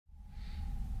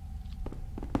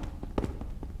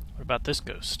about this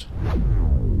ghost.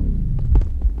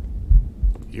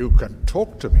 You can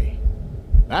talk to me.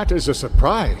 That is a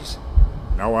surprise.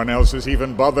 No one else has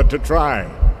even bothered to try.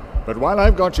 But while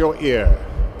I've got your ear,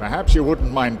 perhaps you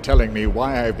wouldn't mind telling me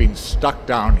why I've been stuck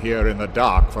down here in the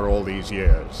dark for all these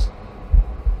years.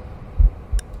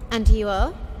 And you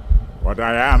are? What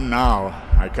I am now,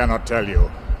 I cannot tell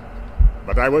you.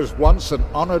 But I was once an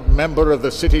honored member of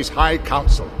the city's High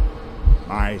Council.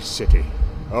 My city.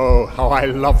 Oh, how I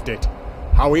loved it.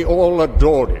 How we all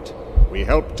adored it. We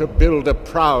helped to build a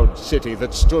proud city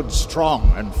that stood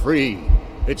strong and free.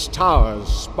 Its towers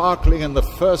sparkling in the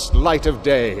first light of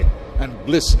day and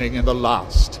glistening in the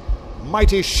last.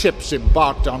 Mighty ships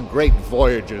embarked on great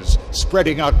voyages,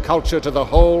 spreading our culture to the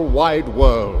whole wide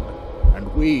world.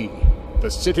 And we,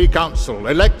 the city council,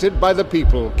 elected by the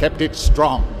people, kept it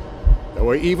strong. There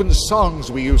were even songs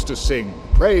we used to sing,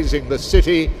 praising the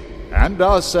city and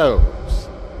ourselves.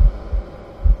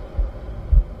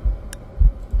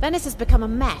 Venice has become a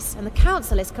mess, and the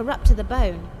council is corrupt to the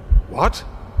bone. What?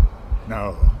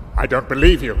 No, I don't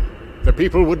believe you. The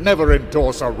people would never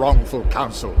endorse a wrongful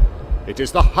council. It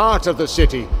is the heart of the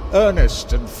city,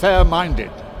 earnest and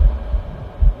fair-minded.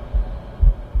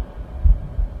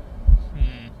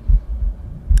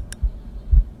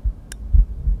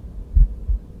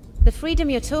 The freedom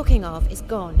you're talking of is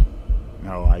gone.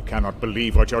 No, I cannot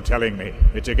believe what you're telling me.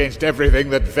 It's against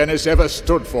everything that Venice ever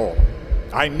stood for.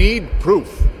 I need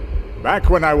proof.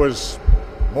 Back when I was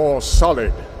more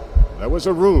solid, there was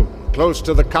a room close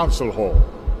to the council hall.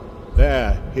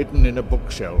 There, hidden in a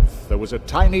bookshelf, there was a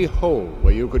tiny hole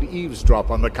where you could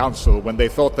eavesdrop on the council when they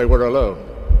thought they were alone.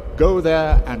 Go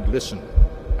there and listen,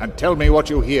 and tell me what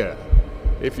you hear.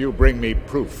 If you bring me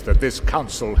proof that this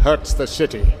council hurts the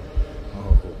city,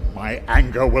 my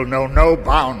anger will know no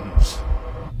bounds.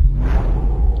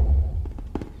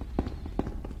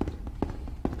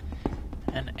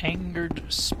 An angered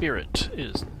spirit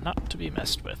is not to be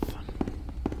messed with.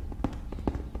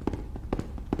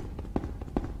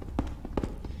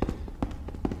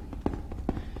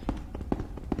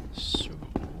 So...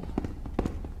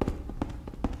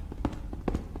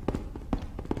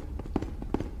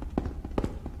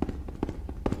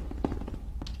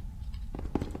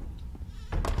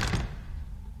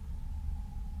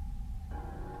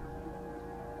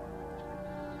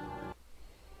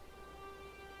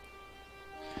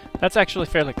 That's actually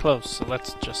fairly close, so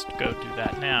let's just go do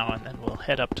that now, and then we'll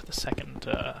head up to the second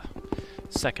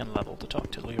level to talk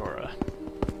to Liora.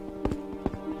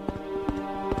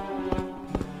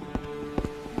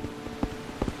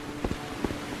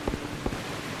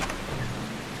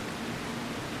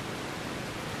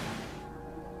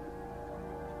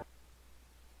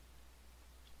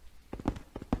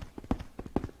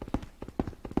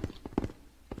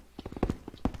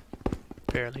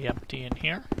 Fairly empty in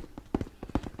here.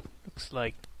 Looks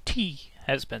like tea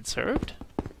has been served.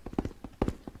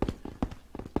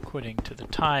 According to the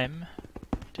time,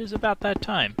 it is about that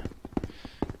time.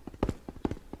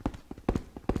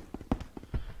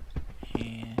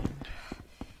 And...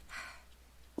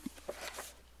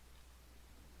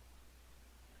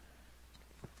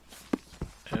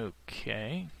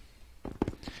 okay.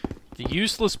 The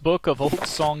useless book of old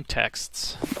song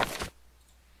texts.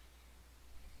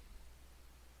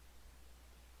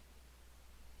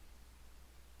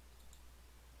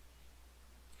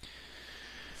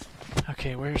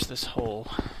 Okay, where's this hole?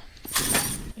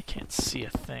 I can't see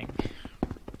a thing.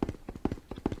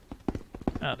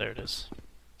 Ah, there it is.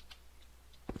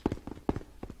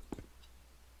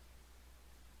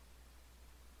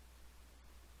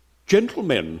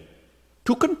 Gentlemen,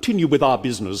 to continue with our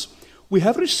business, we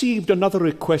have received another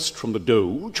request from the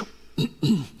Doge.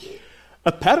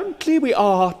 Apparently we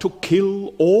are to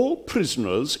kill all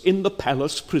prisoners in the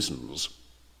palace prisons,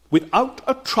 without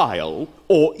a trial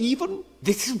or even...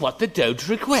 This is what the Doge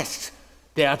requests.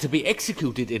 They are to be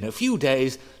executed in a few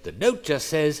days. The note just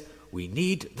says, we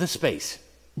need the space.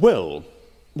 Well,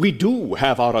 we do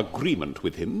have our agreement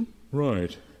with him.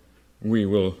 Right. We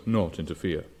will not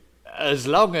interfere. As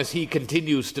long as he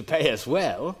continues to pay us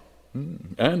well.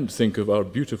 And think of our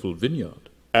beautiful vineyard.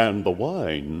 And the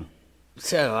wine.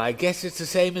 So I guess it's the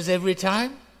same as every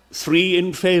time? 3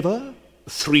 in favour,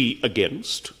 3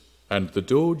 against. And the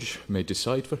Doge may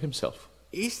decide for himself.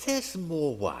 Is there some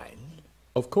more wine?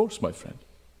 Of course, my friend.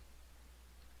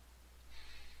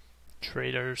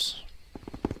 Traitors.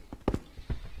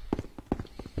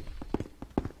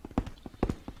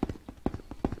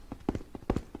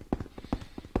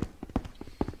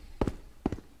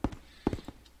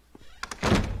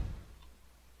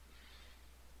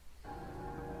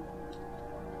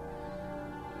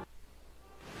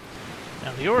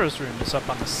 Now, Liora's room is up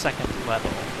on the 2nd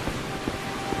level.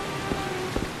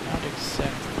 Not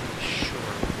exactly sure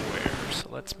where, so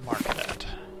let's mark that.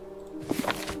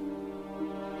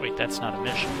 Wait, that's not a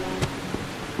mission.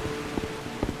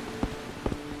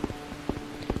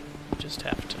 We just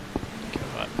have to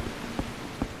go up.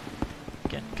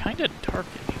 Again, kinda dark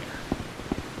in here.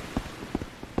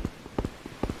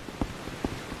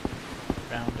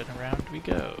 Round and around we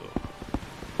go.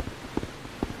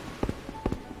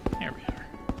 Here we are.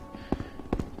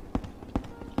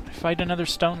 Fight another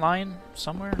stone lion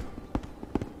somewhere?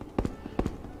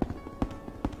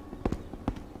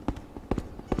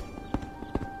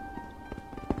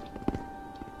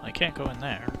 I can't go in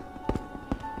there.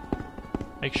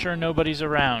 Make sure nobody's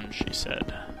around, she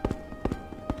said.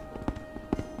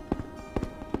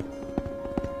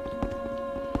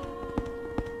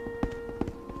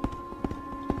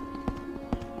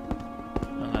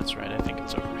 Oh, that's right, I think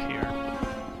it's over here.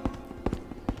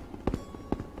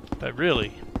 But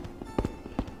really,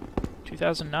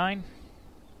 2009?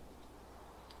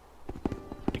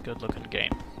 Pretty good looking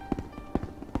game.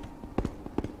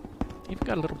 Even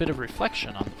got a little bit of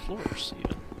reflection on the floors,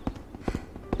 even.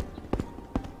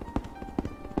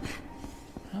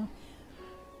 Well,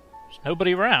 there's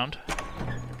nobody around.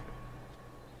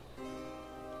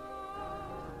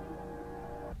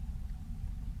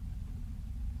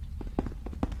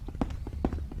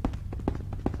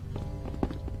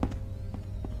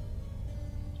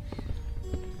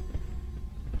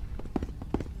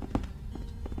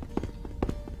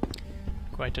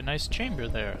 Quite a nice chamber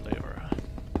there, Liora.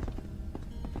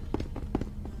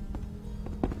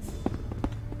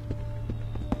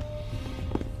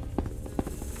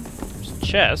 There's a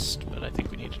chest, but I think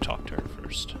we need to talk to her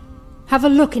first. Have a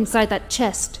look inside that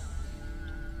chest.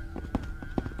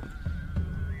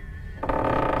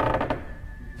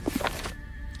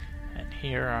 And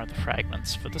here are the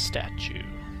fragments for the statue.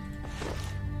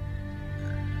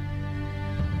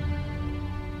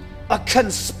 A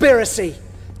conspiracy!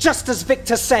 Just as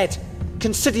Victor said.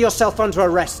 Consider yourself under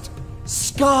arrest.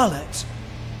 Scarlett!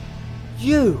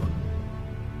 You!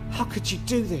 How could you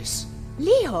do this?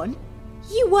 Leon,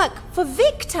 you work for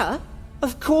Victor?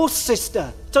 Of course,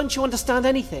 sister. Don't you understand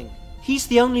anything? He's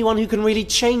the only one who can really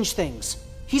change things.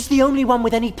 He's the only one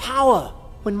with any power.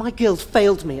 When my guild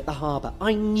failed me at the harbour,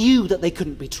 I knew that they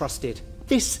couldn't be trusted.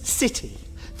 This city,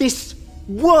 this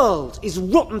world is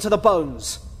rotten to the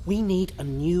bones. We need a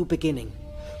new beginning.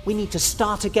 We need to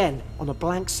start again on a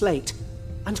blank slate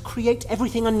and create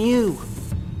everything anew.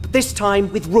 But this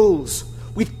time with rules,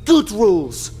 with good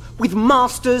rules, with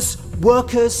masters,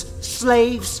 workers,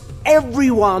 slaves,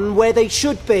 everyone where they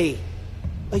should be.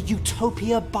 A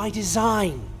utopia by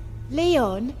design.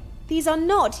 Leon, these are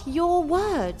not your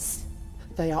words.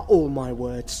 They are all my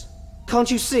words. Can't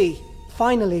you see?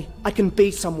 Finally, I can be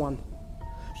someone.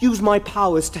 Use my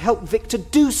powers to help Victor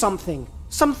do something.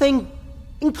 Something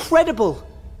incredible.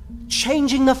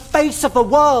 Changing the face of the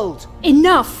world!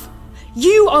 Enough!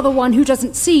 You are the one who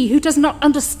doesn't see, who does not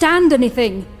understand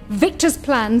anything. Victor's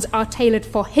plans are tailored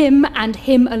for him and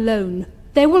him alone.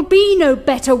 There will be no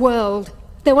better world.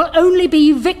 There will only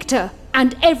be Victor,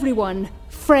 and everyone,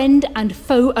 friend and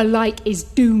foe alike, is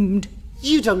doomed.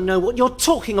 You don't know what you're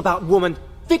talking about, woman.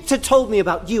 Victor told me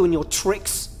about you and your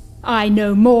tricks. I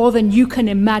know more than you can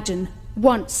imagine.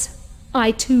 Once,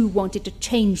 I too wanted to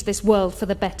change this world for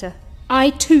the better.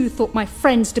 I too thought my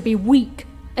friends to be weak,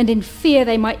 and in fear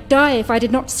they might die if I did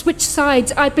not switch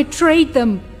sides, I betrayed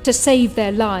them to save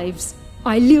their lives.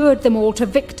 I lured them all to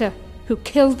Victor, who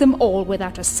killed them all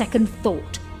without a second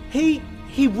thought. He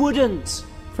wouldn't.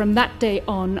 From that day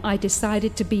on, I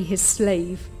decided to be his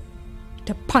slave,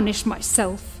 to punish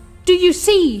myself. Do you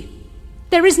see?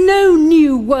 There is no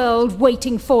new world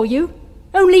waiting for you.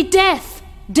 Only death.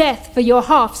 Death for your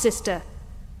half-sister.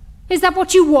 Is that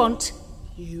what you want?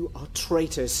 You are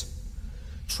traitors.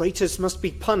 Traitors must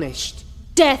be punished.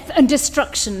 Death and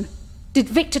destruction. Did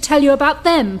Victor tell you about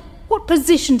them? What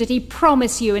position did he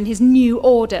promise you in his new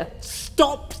order?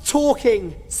 Stop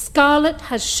talking! Scarlett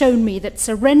has shown me that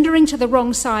surrendering to the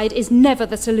wrong side is never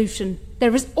the solution.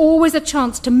 There is always a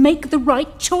chance to make the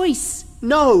right choice.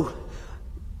 No!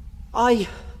 I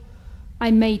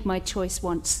made my choice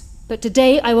once, but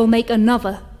today I will make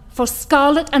another. For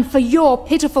Scarlett and for your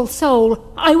pitiful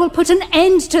soul, I will put an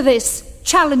end to this.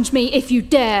 Challenge me if you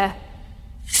dare.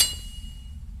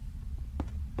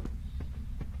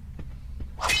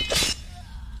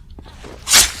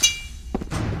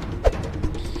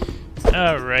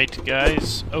 Alright,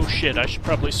 guys. Oh shit, I should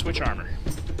probably switch armor.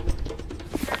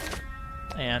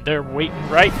 And they're waiting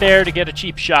right there to get a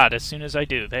cheap shot as soon as I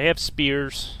do. They have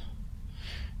spears.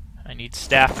 I need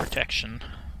staff protection.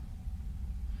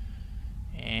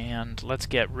 And let's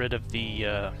get rid of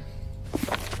the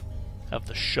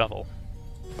shovel.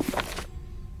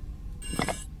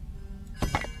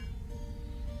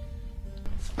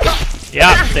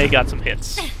 Yeah, they got some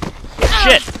hits.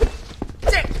 Shit!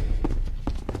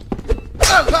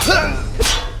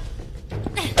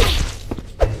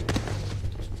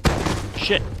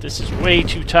 Shit, this is way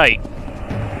too tight.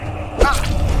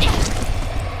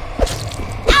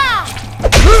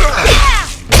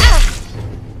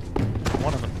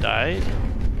 One of them died.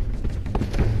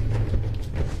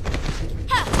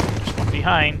 There's one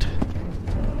behind.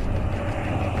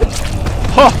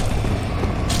 Huh!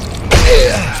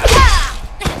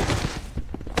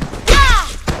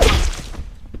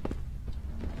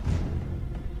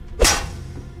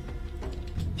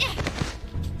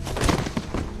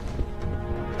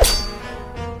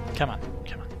 Come on,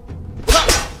 come on.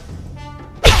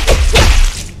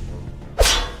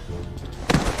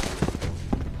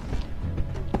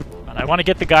 And I want to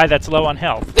get the guy that's low on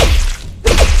health.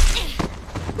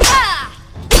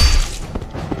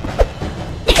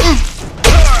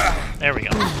 There we go.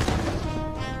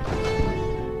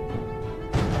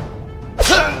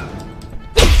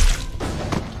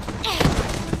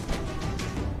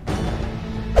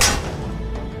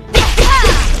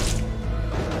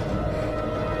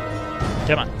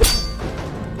 Come on.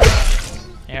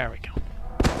 There we go.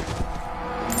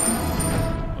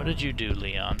 What did you do,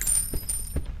 Leon?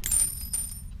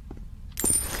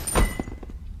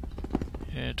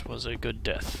 It was a good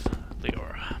death,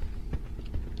 Liora.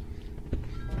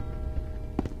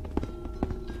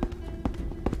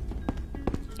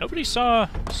 Nobody saw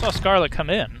Scarlett come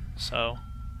in, so...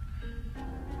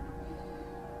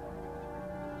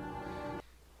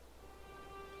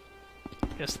 I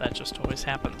guess that just always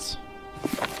happens.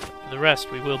 For the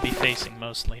rest, we will be facing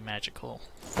mostly magical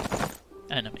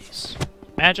enemies.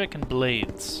 Magic and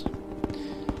blades.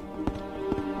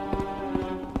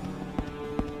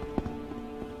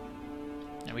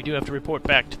 And we do have to report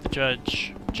back to the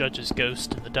judge's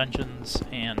ghost in the dungeons,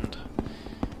 and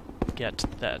get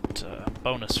that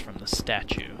bonus from the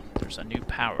statue. There's a new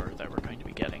power that we're going to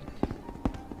be getting.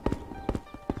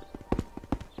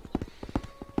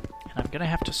 And I'm gonna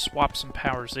have to swap some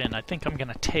powers in. I think I'm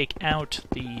gonna take out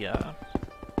the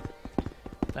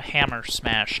hammer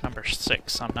smash number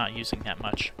 6. I'm not using that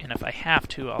much. And if I have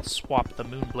to, I'll swap the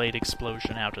Moonblade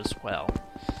explosion out as well.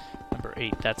 Number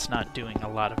 8, that's not doing a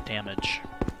lot of damage.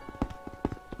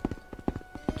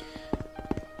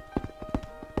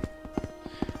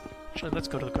 Actually, let's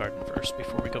go to the garden first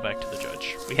before we go back to the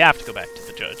judge. We have to go back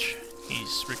to the judge.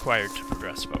 He's required to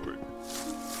progress forward.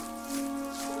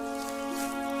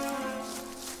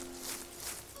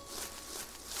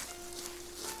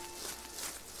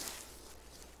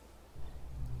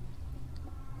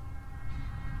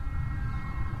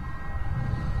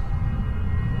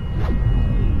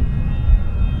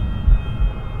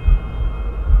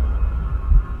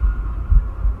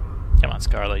 Come on,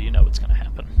 Scarlett, you know what's going to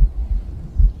happen.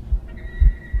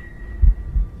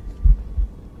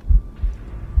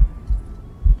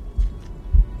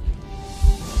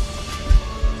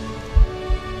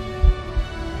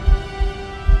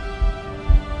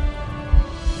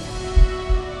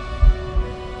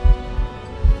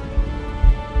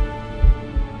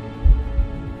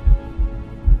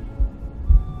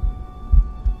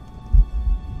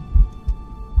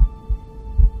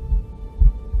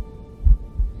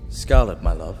 Scarlett,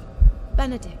 my love.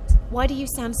 Benedict, why do you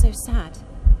sound so sad?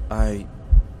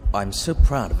 I'm so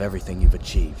proud of everything you've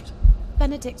achieved.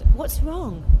 Benedict, what's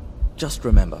wrong? Just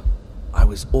remember, I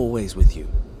was always with you.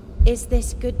 Is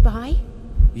this goodbye?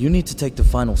 You need to take the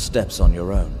final steps on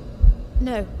your own.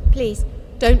 No, please,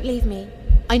 don't leave me.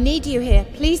 I need you here.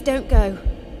 Please don't go.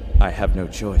 I have no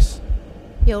choice.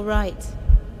 You're right.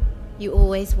 You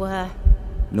always were.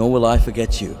 Nor will I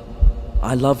forget you.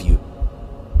 I love you.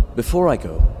 Before I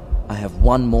go, I have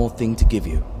one more thing to give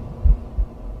you.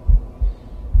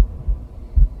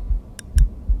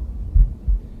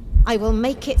 I will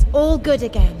make it all good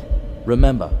again.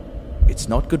 Remember, it's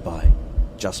not goodbye,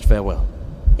 just farewell.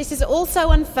 This is all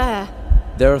so unfair.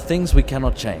 There are things we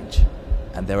cannot change,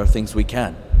 and there are things we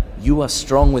can. You are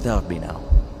strong without me now,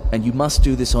 and you must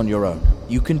do this on your own.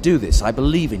 You can do this, I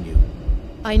believe in you.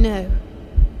 I know.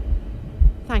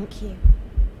 Thank you.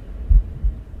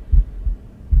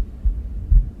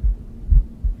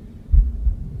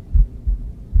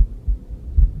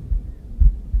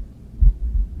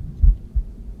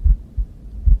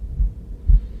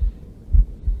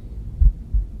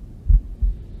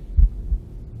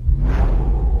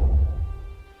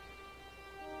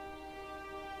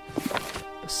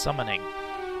 Summoning.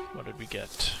 What did we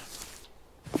get?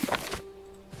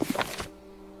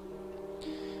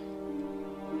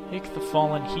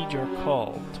 fallen heed your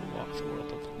call to walk the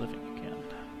world of the living again.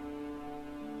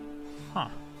 Huh.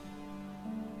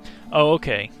 Oh,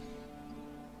 okay.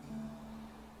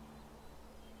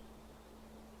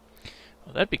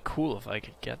 Well, that'd be cool if I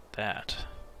could get that.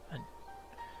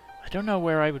 I don't know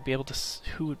where I would be able to...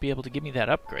 who would be able to give me that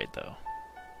upgrade, though.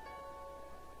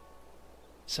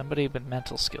 Somebody with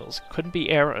mental skills. Couldn't be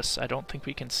Eris. I don't think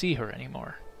we can see her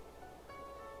anymore.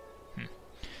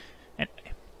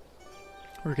 Anyway.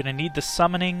 We're gonna need the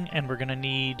summoning, and we're gonna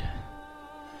need...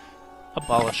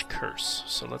 Abolish Curse.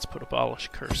 So let's put Abolish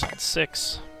Curse on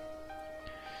 6.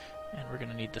 And we're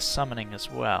gonna need the summoning as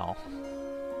well.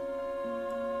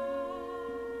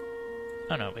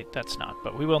 Oh no, wait, that's not.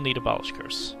 But we will need Abolish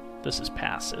Curse. This is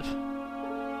passive.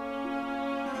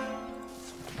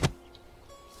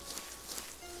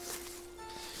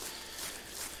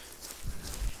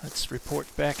 Let's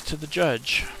report back to the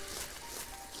judge.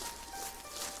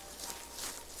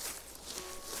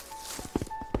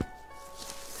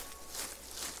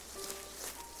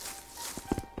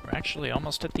 We're actually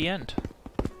almost at the end.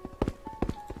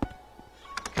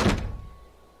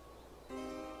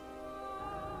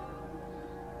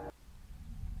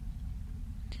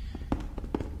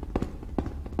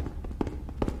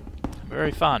 I'm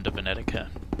very fond of Venetica,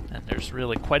 and there's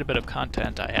really quite a bit of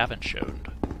content I haven't showed.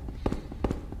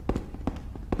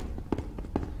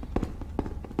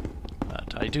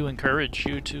 I do encourage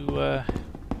you to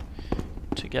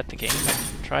get the game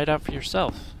and try it out for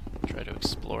yourself. Try to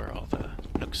explore all the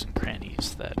nooks and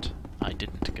crannies that I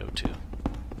didn't go to.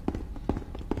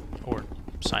 Or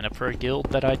sign up for a guild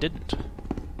that I didn't.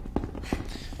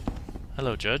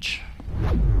 Hello, Judge.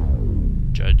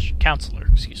 Councilor,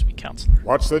 excuse me, Councilor.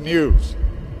 What's the news?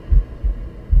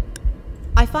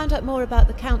 I found out more about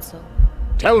the council.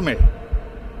 Tell me.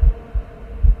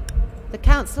 The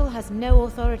council has no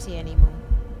authority anymore.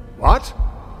 What?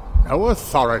 No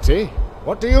authority?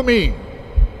 What do you mean?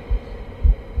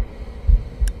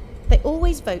 They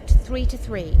always vote 3 to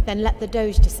 3, then let the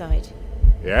Doge decide.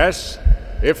 Yes.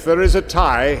 If there is a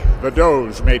tie, the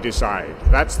Doge may decide.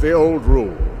 That's the old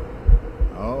rule.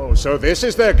 Oh, so this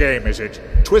is their game, is it?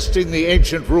 Twisting the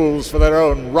ancient rules for their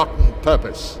own rotten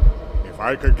purpose. If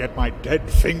I could get my dead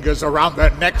fingers around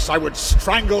their necks, I would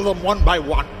strangle them one by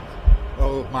one.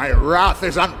 Oh, my wrath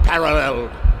is unparalleled.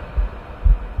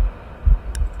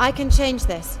 I can change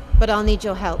this, but I'll need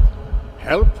your help.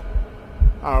 Help?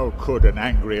 How could an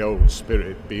angry old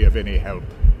spirit be of any help?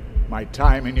 My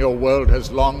time in your world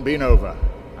has long been over.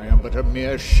 I am but a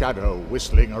mere shadow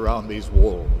whistling around these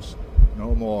walls.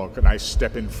 No more can I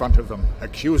step in front of them,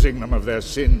 accusing them of their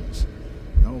sins.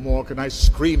 No more can I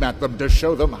scream at them to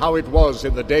show them how it was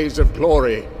in the days of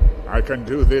glory. I can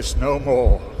do this no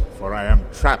more, for I am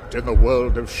trapped in the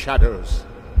world of shadows,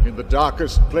 in the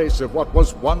darkest place of what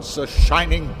was once a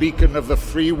shining beacon of the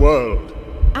free world.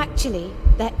 Actually,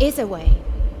 there is a way.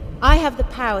 I have the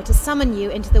power to summon you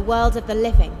into the world of the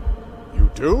living. You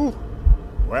do?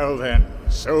 Well then,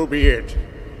 so be it.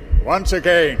 Once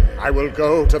again, I will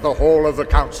go to the hall of the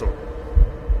council.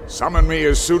 Summon me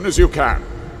as soon as you can.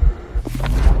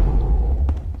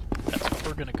 That's what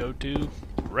we're gonna go do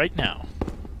right now.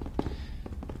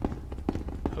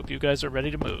 Hope you guys are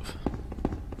ready to move.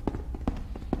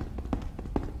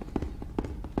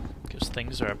 Because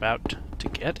things are about to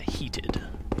get heated.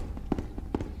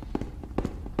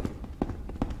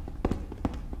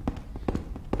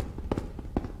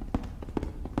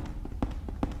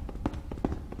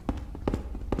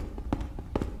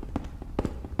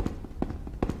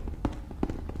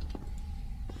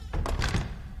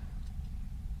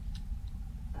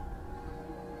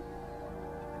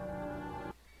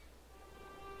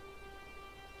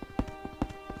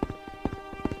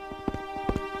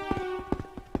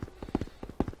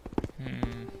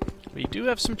 We do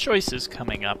have some choices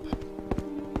coming up.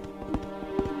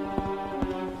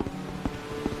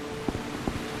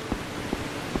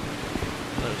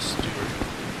 Hello, Stewart.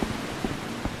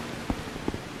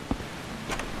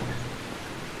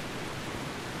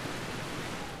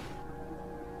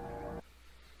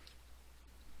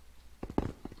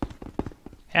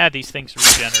 These things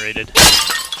regenerated.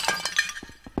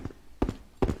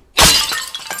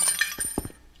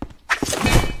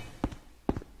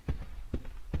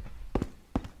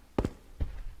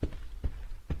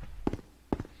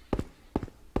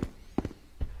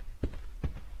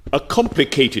 A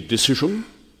complicated decision?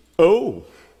 Oh,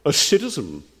 a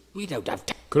citizen. We don't have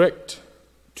Correct.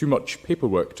 Too much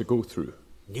paperwork to go through.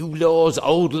 new laws,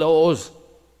 old laws.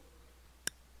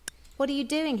 What are you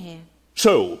doing here?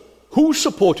 So, who's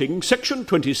supporting Section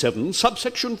 27,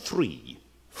 subsection 3?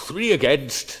 3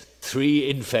 against, 3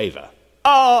 in favour.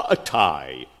 A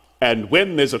tie. And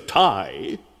when there's a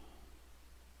tie...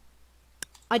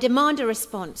 I demand a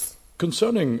response.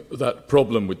 Concerning that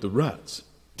problem with the rats.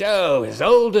 Oh, as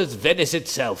old as Venice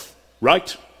itself.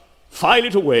 Right. File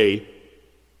it away.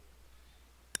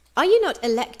 Are you not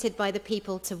elected by the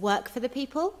people to work for the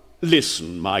people?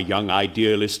 Listen, my young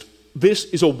idealist. This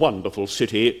is a wonderful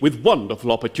city with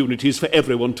wonderful opportunities for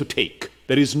everyone to take.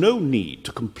 There is no need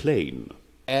to complain.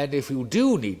 And if you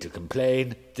do need to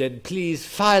complain, then please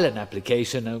file an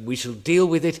application and we shall deal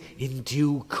with it in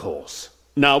due course.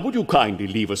 Now, would you kindly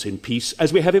leave us in peace,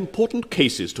 as we have important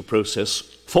cases to process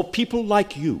for people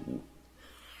like you?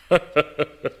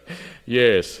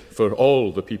 Yes, for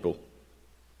all the people.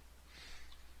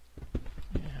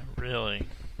 Yeah, really.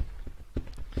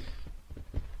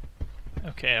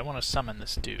 Okay, I want to summon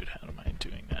this dude. How am I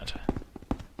doing that?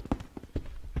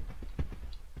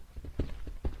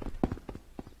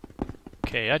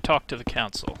 Okay, I talked to the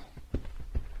council.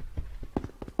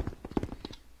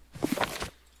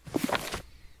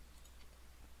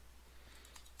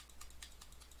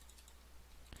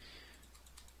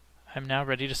 I'm now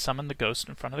ready to summon the ghost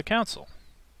in front of the council.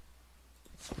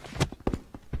 Do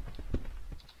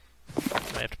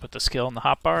I have to put the skill in the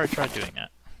hotbar? I tried doing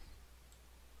that.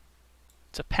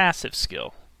 It's a passive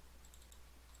skill.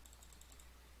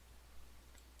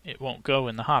 It won't go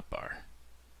in the hotbar.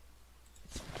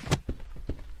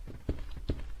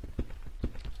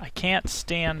 I can't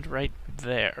stand right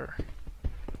there.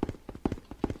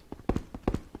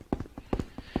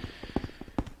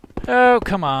 Oh,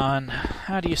 come on.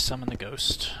 How do you summon the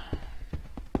ghost?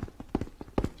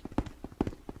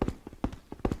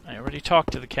 I already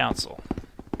talked to the council.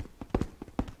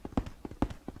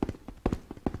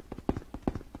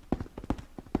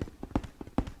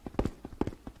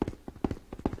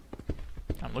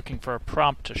 I'm looking for a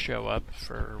prompt to show up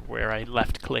for where I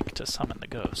left-click to summon the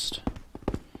ghost.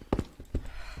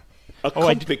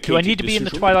 Do I need to be in the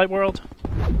Twilight World?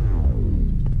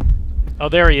 Oh,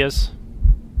 there he is.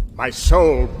 My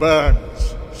soul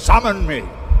burns. Summon me.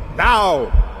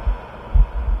 Now!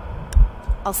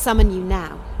 I'll summon you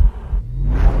now.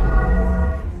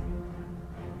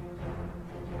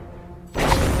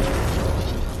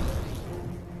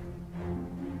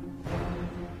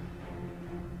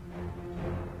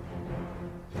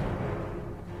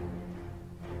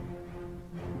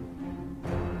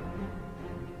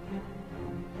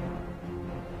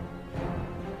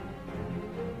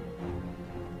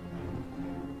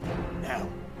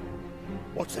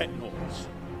 What's that noise?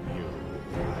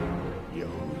 You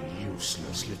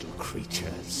useless little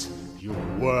creatures. You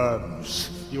worms.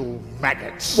 You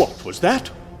maggots. What was that?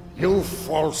 You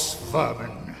false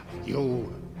vermin.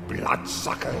 You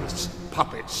bloodsuckers.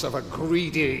 Puppets of a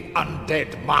greedy,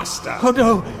 undead master. Oh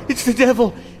no, it's the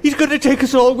devil. He's going to take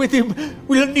us all with him.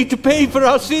 We'll need to pay for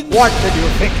our sins. What did you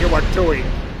think you were doing?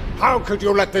 How could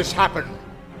you let this happen?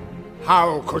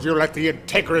 How could you let the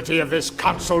integrity of this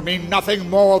council mean nothing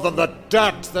more than the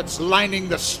dirt that's lining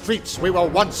the streets we were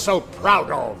once so proud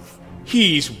of?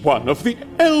 He's one of the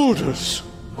elders.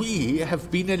 We have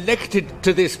been elected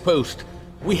to this post.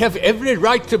 We have every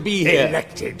right to be here.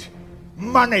 Elected?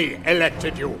 Money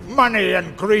elected you. Money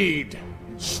and greed.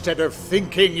 Instead of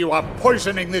thinking you are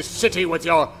poisoning this city with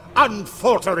your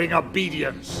unfaltering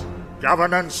obedience.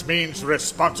 Governance means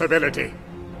responsibility.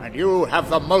 And you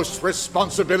have the most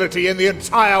responsibility in the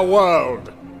entire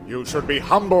world. You should be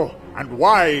humble and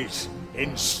wise.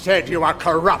 Instead, you are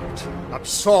corrupt,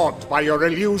 absorbed by your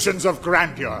illusions of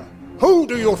grandeur. Who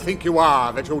do you think you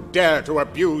are that you dare to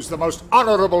abuse the most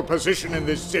honorable position in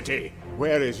this city?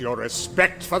 Where is your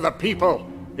respect for the people?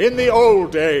 In the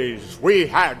old days, we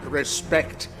had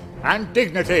respect and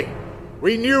dignity.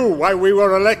 We knew why we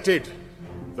were elected.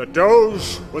 The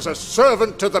Doge was a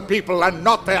servant to the people and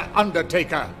not their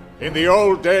undertaker. In the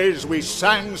old days, we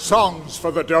sang songs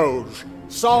for the Doge.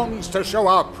 Songs to show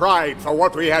our pride for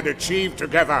what we had achieved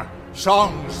together.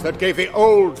 Songs that gave the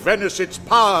old Venice its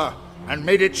power and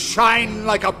made it shine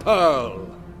like a pearl.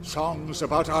 Songs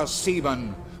about our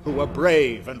seamen who were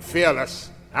brave and fearless.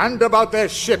 And about their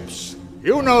ships.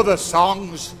 You know the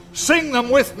songs. Sing them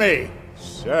with me.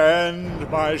 Send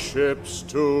my ships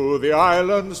to the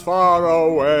islands far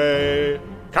away.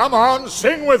 Come on,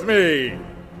 sing with me.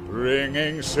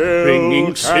 Bringing silk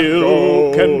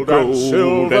and gold and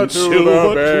silver to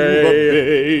the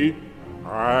bay.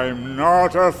 I'm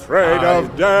not afraid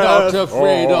of death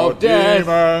or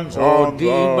demons on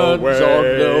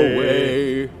the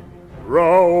way.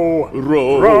 Row,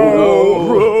 row, row,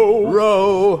 row,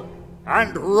 row.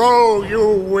 And row you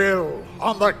will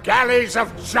on the galleys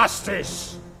of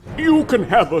justice. You can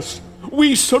have us.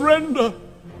 We surrender.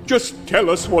 Just tell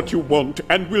us what you want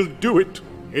and we'll do it.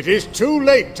 It is too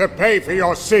late to pay for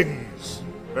your sins.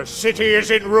 The city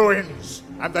is in ruins,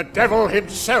 and the devil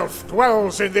himself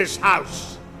dwells in this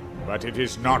house. But it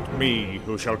is not me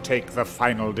who shall take the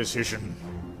final decision.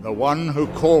 The one who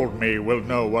called me will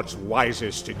know what's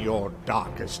wisest in your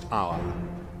darkest hour.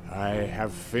 I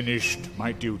have finished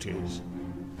my duties.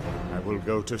 I will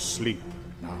go to sleep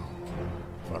now.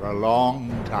 For a long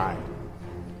time.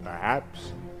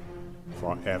 Perhaps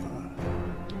forever.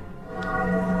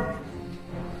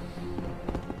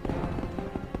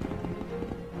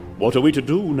 What are we to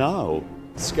do now?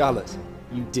 Scarlett,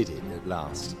 you did it at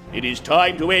last. It is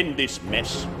time to end this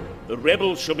mess. The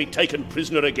rebels shall be taken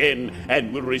prisoner again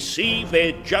and will receive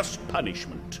their just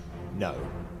punishment. No.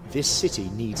 This city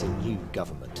needs a new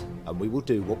government, and we will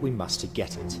do what we must to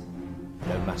get it.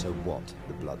 No matter what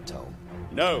the blood toll.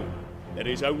 No. There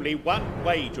is only one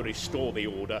way to restore the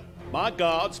order. My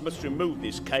guards must remove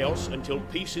this chaos until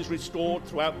peace is restored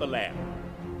throughout the land.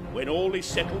 When all is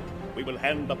settled, we will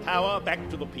hand the power back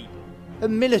to the people. A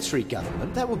military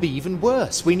government? That would be even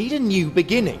worse. We need a new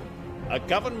beginning. A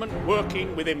government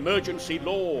working with emergency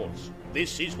laws.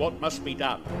 This is what must be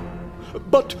done.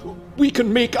 But we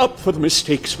can make up for the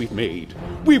mistakes we've made.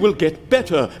 We will get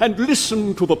better and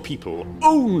listen to the people.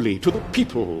 Only to the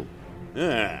people.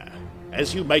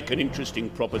 As you make an interesting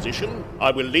proposition,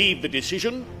 I will leave the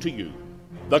decision to you.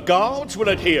 The guards will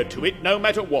adhere to it no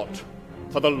matter what.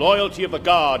 For the loyalty of the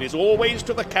guard is always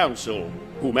to the council,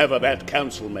 whomever that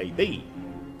council may be.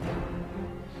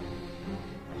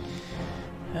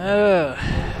 Power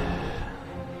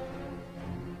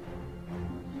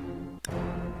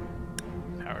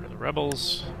to the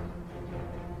rebels.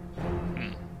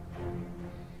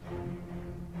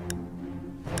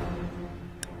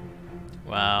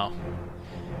 Wow.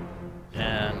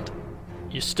 And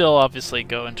you still obviously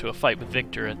go into a fight with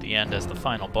Victor at the end as the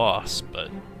final boss, but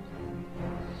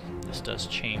this does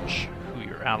change who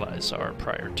your allies are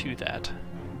prior to that.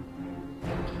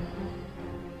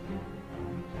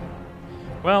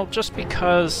 Well, just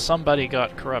because somebody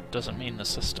got corrupt doesn't mean the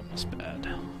system is bad.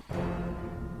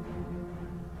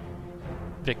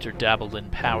 Victor dabbled in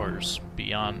powers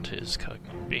beyond his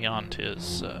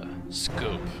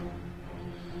scope.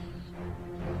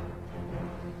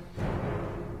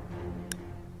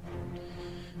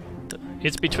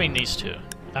 It's between these two.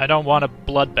 I don't want a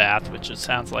bloodbath, which it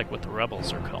sounds like what the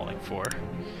rebels are calling for.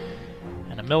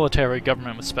 And a military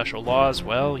government with special laws,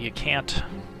 well, you can't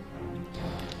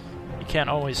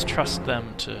always trust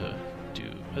them to do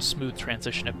a smooth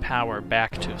transition of power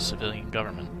back to a civilian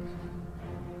government.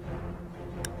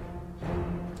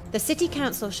 The city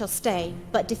council shall stay,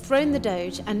 but dethrone the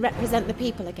Doge and represent the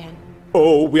people again.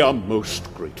 Oh, we are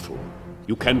most grateful.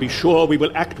 You can be sure we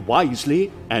will act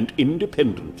wisely and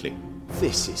independently.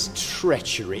 This is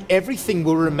treachery. Everything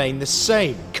will remain the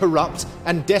same, corrupt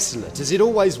and desolate as it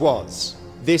always was.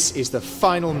 This is the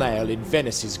final nail in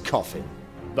Venice's coffin.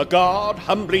 The guard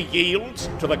humbly yields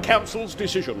to the council's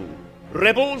decision.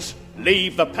 Rebels,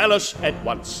 leave the palace at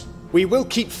once. We will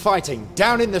keep fighting,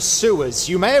 down in the sewers.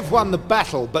 You may have won the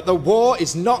battle, but the war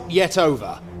is not yet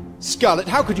over. Scarlett,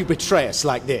 how could you betray us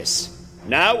like this?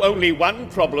 Now only one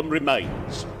problem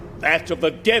remains. That of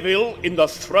the devil in the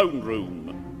throne room.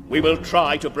 We will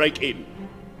try to break in.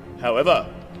 However,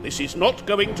 this is not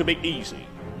going to be easy.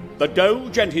 The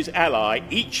Doge and his ally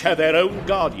each have their own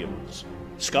guardians.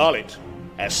 Scarlett,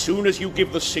 as soon as you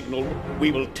give the signal,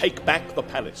 we will take back the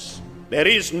palace. There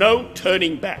is no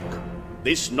turning back.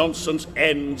 This nonsense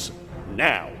ends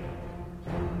now.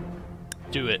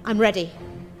 Do it. I'm ready.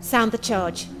 Sound the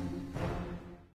charge.